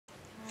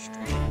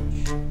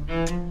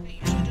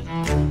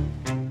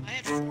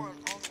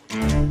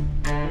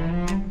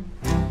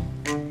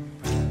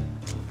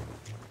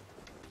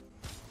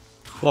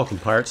Welcome,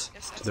 Pirates,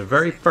 to the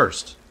very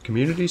first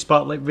Community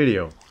Spotlight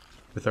video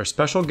with our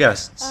special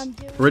guests,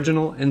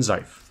 Original and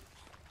Zyph.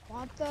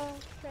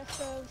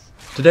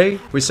 Today,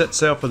 we set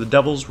sail for the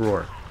Devil's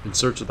Roar in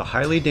search of the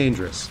highly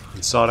dangerous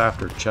and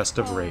sought-after Chest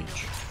of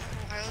Rage.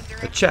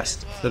 A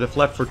chest that, if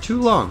left for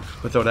too long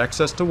without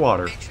access to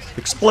water,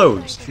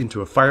 explodes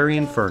into a fiery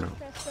inferno.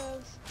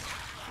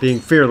 Being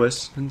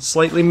fearless and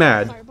slightly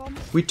mad,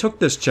 we took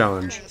this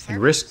challenge and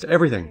risked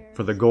everything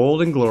for the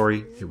gold and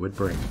glory it would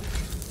bring.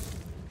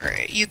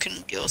 Alright, you can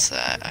deal with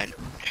that.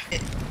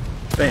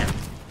 Bam!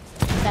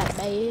 That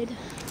bad.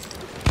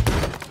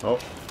 Oh,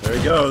 there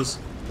he goes.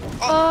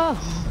 Oh!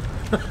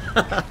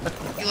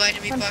 You lied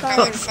to me, Buck. fire. I'm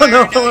on fire.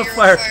 No, No, I'm on you're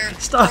fire. on fire.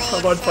 Stop, Roll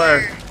I'm on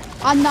fire.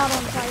 I'm not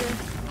on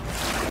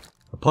fire.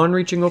 Upon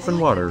reaching open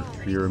water,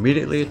 we were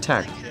immediately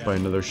attacked by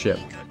another ship,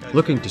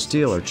 looking to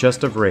steal our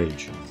Chest of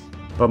Rage.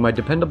 But my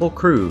dependable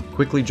crew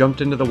quickly jumped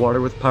into the water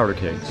with powder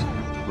kegs,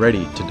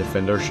 ready to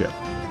defend our ship.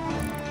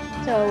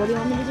 So, what do you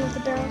want me to do with the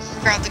barrels?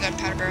 Grab the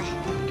gunpowder barrel.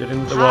 Get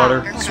into the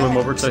water, you're swim coming.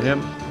 over to him,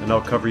 and I'll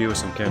cover you with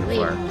some cannon Wait,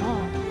 fire. hold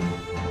on.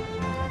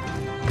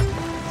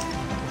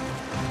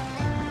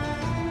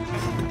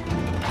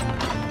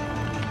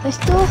 I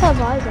still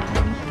have eyes on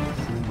him.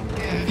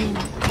 Yeah,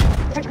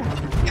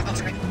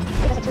 that's right.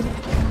 Cover the boat,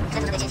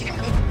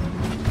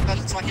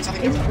 that's fine, he's on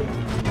me.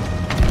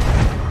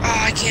 Oh,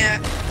 I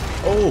can't.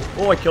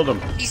 Oh, I killed him.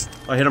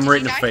 I hit him Did right he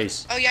in the die?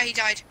 face. Oh, yeah, he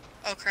died.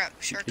 Oh, crap.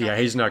 Shark got Yeah,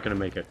 me. he's not gonna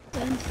make it.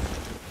 I'm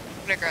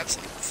gonna grab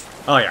some.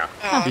 Oh yeah,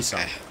 Oh, he's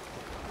okay. some.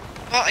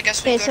 Well, I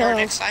guess we Okay, go to our so-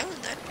 next island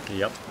then.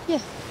 Yep. Yeah.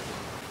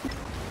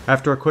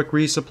 After a quick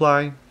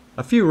resupply,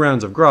 a few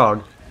rounds of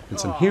grog, and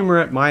some humor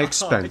at my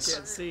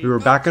expense, we were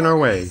back on our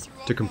way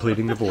to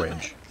completing the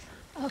voyage.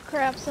 Oh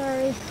crap,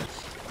 sorry.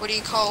 What do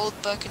you call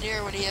Old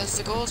Buccaneer when he has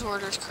the gold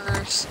hoarder's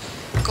curse?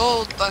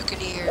 Gold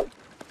Buccaneer.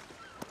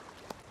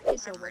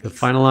 The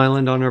final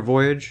island on our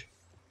voyage?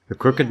 The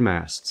Crooked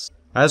Masts.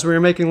 As we were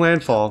making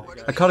landfall,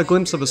 I caught a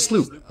glimpse of a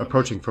sloop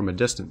approaching from a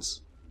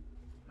distance.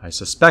 I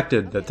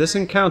suspected that this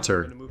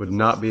encounter would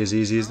not be as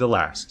easy as the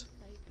last,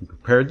 and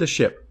prepared the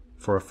ship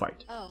for a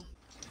fight. Oh.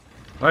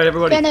 Alright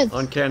everybody, Cannons.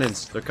 on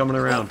cannons, they're coming Oh,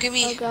 around. give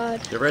me. Oh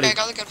god. Get ready. Okay,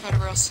 I got the gunpowder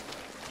barrels.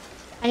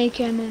 I need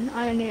cannon.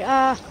 I need,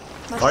 my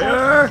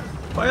Fire!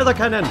 Fire the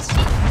cannons!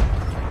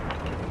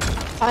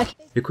 I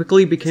It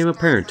quickly became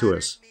apparent to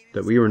us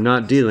that we were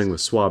not dealing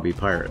with swabby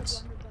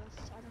pirates.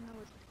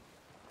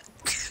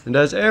 And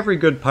as every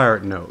good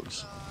pirate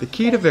knows, the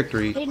key to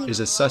victory is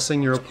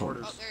assessing your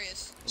opponent. Oh, there he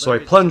is. So I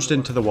plunged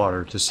into the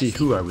water to see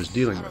who I was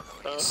dealing with.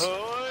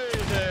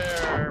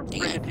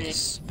 Damn,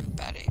 he's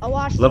batty. I'll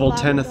watch the Level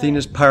lava 10 go.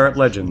 Athena's pirate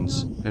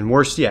legends, and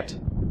worse yet,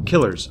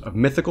 killers of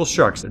mythical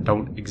sharks that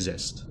don't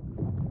exist.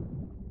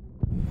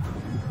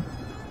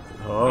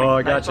 Oh,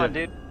 I got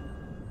you.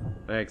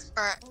 Thanks.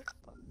 Alright.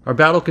 Our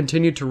battle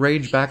continued to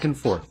rage back and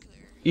forth,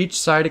 each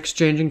side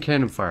exchanging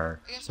cannon fire,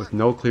 with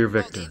no clear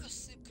victor.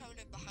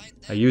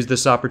 I used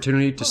this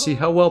opportunity to see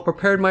how well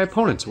prepared my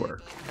opponents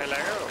were. Hello,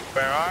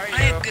 where are you?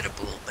 I am gonna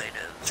pull my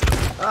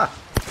nose. Ah,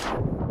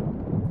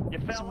 You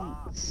fell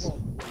off.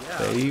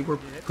 they were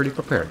pretty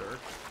prepared.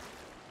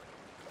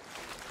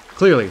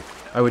 Clearly,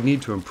 I would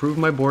need to improve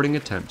my boarding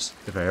attempts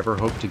if I ever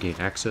hoped to gain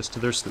access to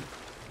their sloop.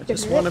 I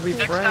just want to be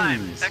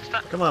friends. Next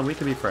time. Come on, we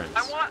can be friends.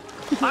 I want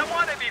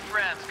to be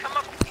friends. Come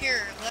up.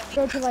 Here, let me.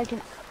 Go to like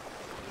an.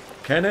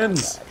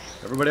 Cannons!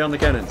 Everybody on the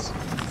cannons.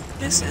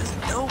 This is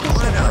no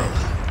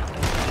bueno.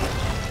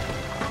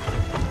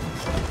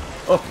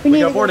 Oh, We we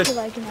need got to go boarded. to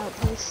like an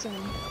outpost soon.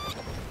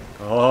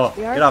 Oh,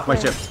 We are get off my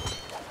close.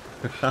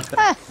 ship.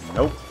 Ah.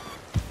 Nope.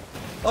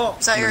 Oh,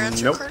 Is that your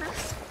answer, nope. Carter?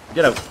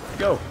 Get out.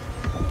 Go.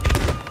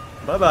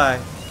 Bye-bye.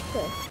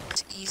 Okay.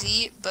 It's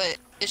easy, but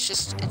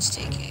it's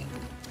taking.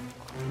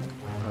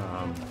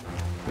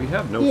 We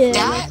have no Yeah, food,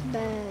 that's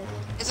bad.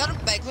 Is that a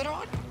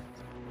megalodon?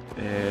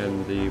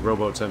 and the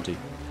rowboat's empty.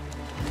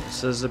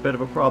 This is a bit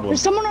of a problem.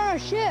 There's someone on our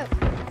ship.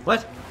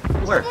 What?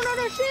 Where? Someone on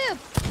our ship.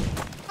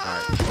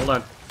 Alright, hold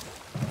on.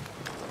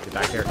 Get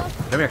back here.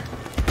 Come here.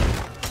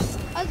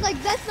 I was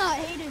like, that's not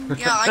Hayden.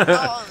 Yeah, I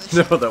know.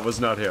 No, that was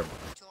not him.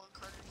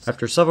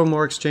 After several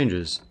more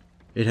exchanges,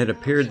 it had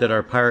appeared that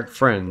our pirate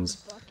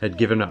friends had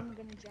given up.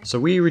 So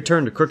we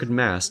returned to Crooked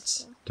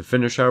Masts to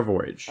finish our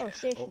voyage. Oh,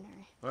 stationary.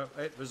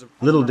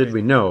 Little did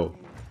we know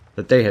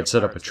that they had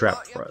set up a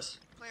trap for us.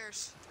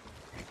 Players.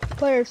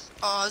 Players.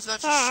 Oh, I was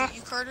about to shoot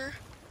you, Carter.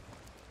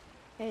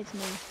 Hey, it's me.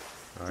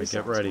 Alright, This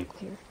get sounds ready.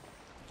 clear.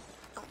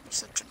 Don't be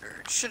such a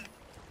nerd.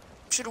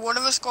 Should one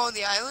of us go on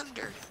the island,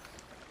 or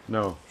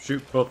No,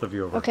 shoot both of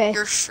you over. Okay.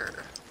 you're sure?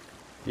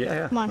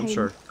 Yeah, Come on, I'm Hayden.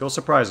 sure. Go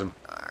surprise them.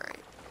 Alright.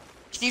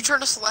 Can you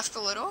turn us left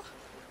a little?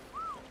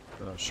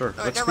 Sure.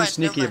 Oh, Let's never be mind,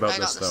 sneaky never mind.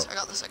 about I got this, though. I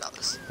got this. I got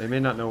this. They may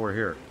not know we're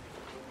here.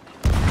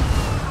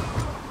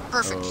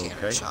 Perfect Okay.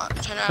 cannon shot.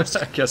 10 out of I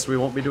 10. guess we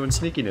won't be doing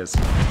sneakiness.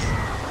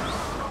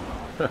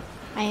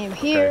 I am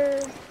here.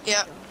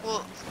 Yeah.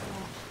 Well,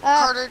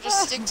 Ah, Carter,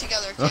 just stick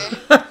together,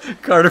 okay?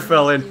 Carter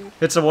fell in.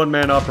 It's a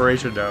one-man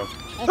operation now.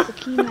 That's the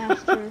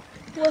keymaster.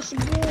 What's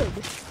good?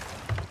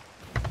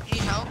 You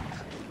need help?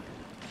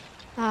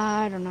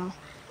 I don't know.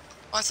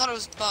 Oh, I thought it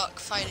was Buck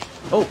fighting.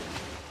 Oh!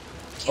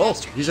 Oh,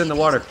 Master, he's in the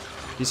water.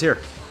 He's here.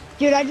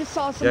 Dude, I just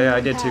saw someone Yeah,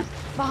 I did pass too.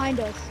 behind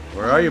us.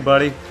 Where are you,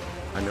 buddy?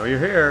 I know you're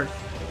here.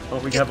 Oh,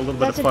 we can have a little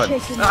bit of That's a fun.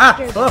 chicken. Ah!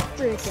 Scared Oh! the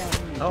frick out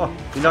of me. Oh,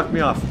 he knocked me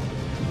off.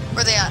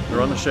 Where they at?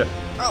 They're on the ship.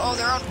 Oh,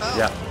 they're on boat.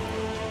 Yeah,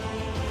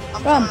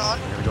 I'm Run. coming on.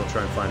 I'm gonna go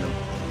try and find him.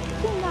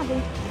 Cool, nah,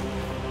 dude.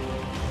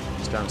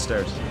 He's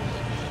downstairs.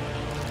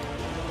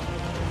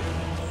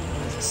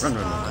 This Run,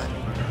 is run,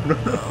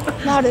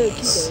 not- Nah, dude,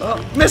 keep it.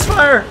 Oh,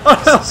 misfire!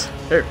 Oh,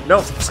 no! Here,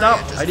 no, stop!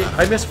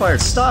 I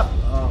misfired. Stop!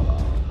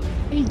 Oh,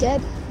 Are you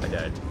dead? I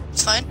died.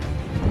 It's fine.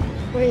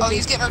 Where is Oh, he?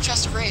 he's getting our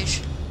chest of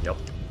rage. Yep.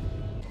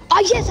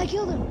 Oh, yes, I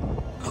killed him.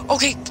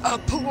 Okay,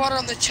 put water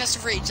on the chest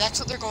of rage. That's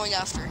what they're going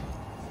after.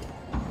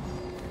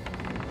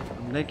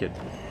 I'm naked.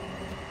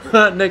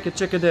 Naked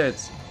chicken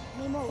dance.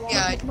 Need more water.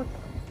 Yeah,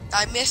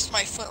 I missed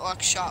my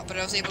flintlock shot, but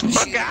I was able to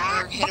shoot him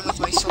or hit him with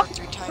my sword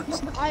 3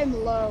 times.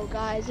 I'm low,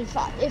 guys. If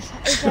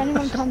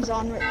anyone comes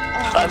on,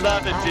 I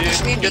love it, need dude.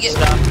 to Good get-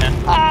 stuff,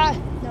 man. No.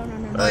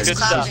 Alright, Good this is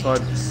stuff.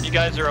 fun. You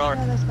guys are all.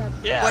 No, that's bad.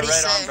 Yeah, What'd he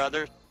right say? on,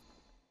 brother.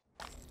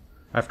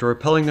 After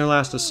repelling their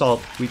last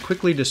assault, we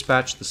quickly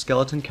dispatched the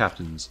skeleton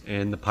captains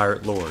and the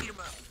pirate lord, Beat him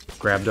up.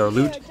 grabbed our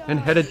loot, and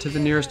headed to the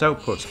nearest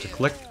outpost to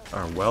collect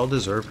our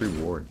well-deserved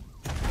reward.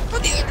 Go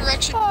the other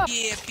direction. Oh.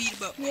 Yeah, beat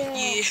him up.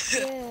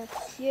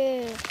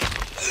 Yeah.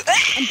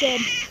 I'm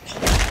dead.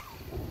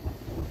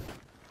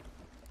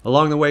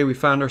 Along the way, we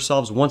found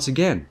ourselves once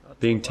again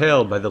being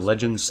tailed by the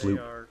legend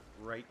sloop.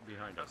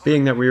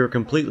 Being that we were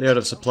completely out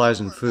of supplies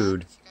and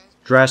food,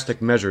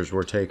 drastic measures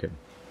were taken.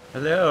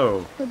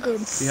 Hello. We're good.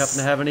 Do you happen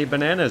to have any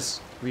bananas?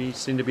 We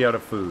seem to be out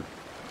of food.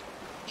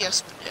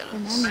 Yes,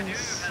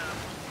 Bananas.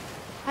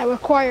 I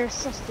require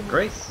sustenance.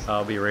 Great.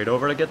 I'll be right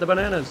over to get the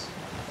bananas.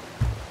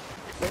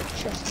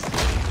 Just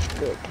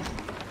good.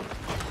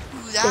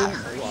 Ooh, that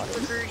hurty for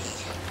Gertie.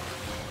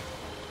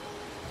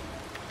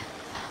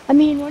 I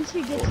mean, once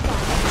we get to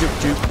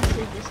Joop,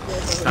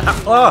 joop.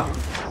 that, Oh!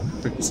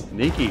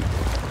 Sneaky.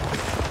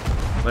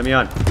 Let me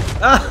on.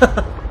 Ah!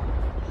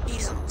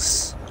 He's a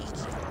sneaky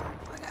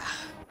bugger.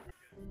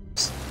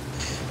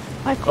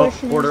 my Oh,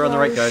 question order is on the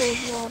why right, we guys.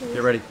 sold water.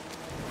 Get ready.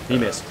 He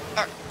missed.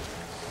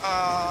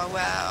 Oh,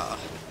 wow.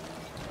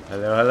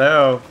 Hello,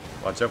 hello.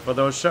 Watch out for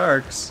those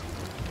sharks.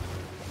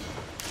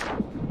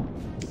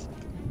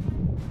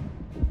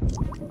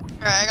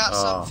 Alright, I got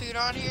Oh, some food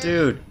on here.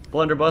 Dude,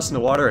 blunderbuss in the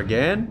water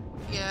again?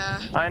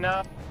 Yeah. I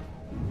know.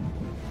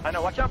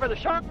 Watch out for the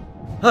shark.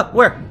 Huh,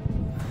 where?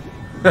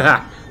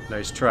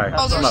 Nice try.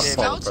 Oh, I'm there's not a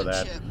falling for skeleton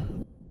that. ship.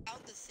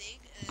 Found the thing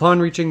and- Upon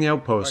reaching the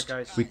outpost,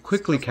 we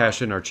quickly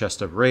cash in our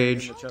chest of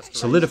rage,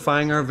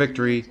 solidifying our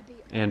victory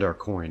and our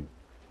coin.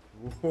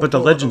 But the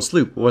legend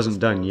sloop wasn't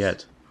done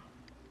yet.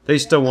 They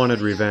still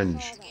wanted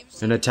revenge,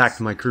 and attacked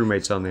my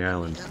crewmates on the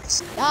island.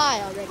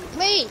 Die already,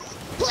 please!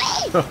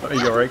 Please! Are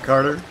you alright,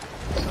 Carter?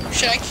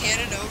 Should I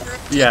cannon over him?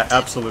 Yeah,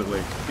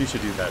 absolutely. You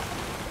should do that.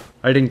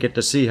 I didn't get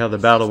to see how the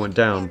battle went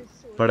down,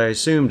 but I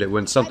assumed it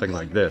went something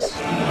like this.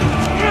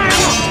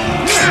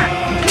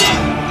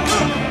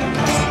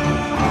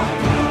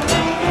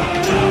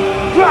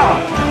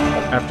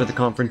 After the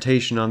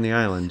confrontation on the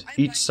island,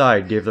 each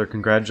side gave their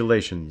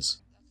congratulations,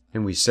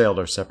 and we sailed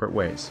our separate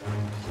ways.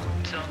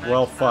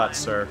 Well fought,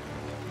 sir.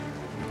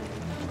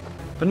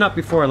 But not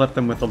before I left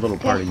them with a little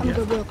Okay, parting I'm gift.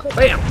 good real quick.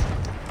 Bam!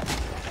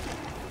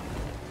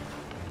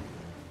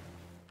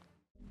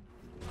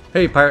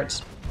 Hey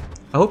pirates!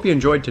 I hope you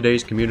enjoyed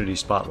today's community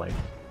spotlight.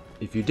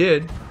 If you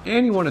did,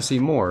 and you want to see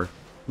more,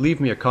 leave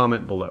me a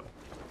comment below.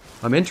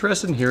 I'm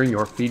interested in hearing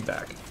your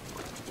feedback.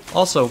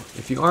 Also,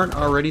 if you aren't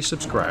already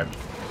subscribed,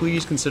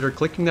 please consider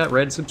clicking that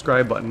red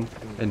subscribe button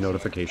and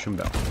notification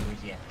bell.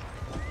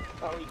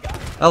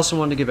 I also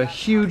want to give a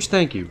huge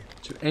thank you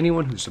to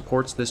anyone who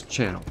supports this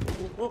channel.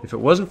 If it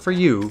wasn't for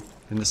you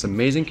and this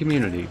amazing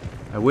community,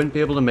 I wouldn't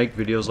be able to make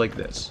videos like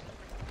this.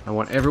 I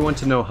want everyone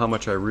to know how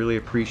much I really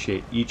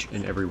appreciate each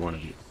and every one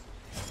of you.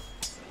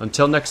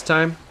 Until next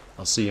time,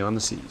 I'll see you on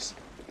the seas.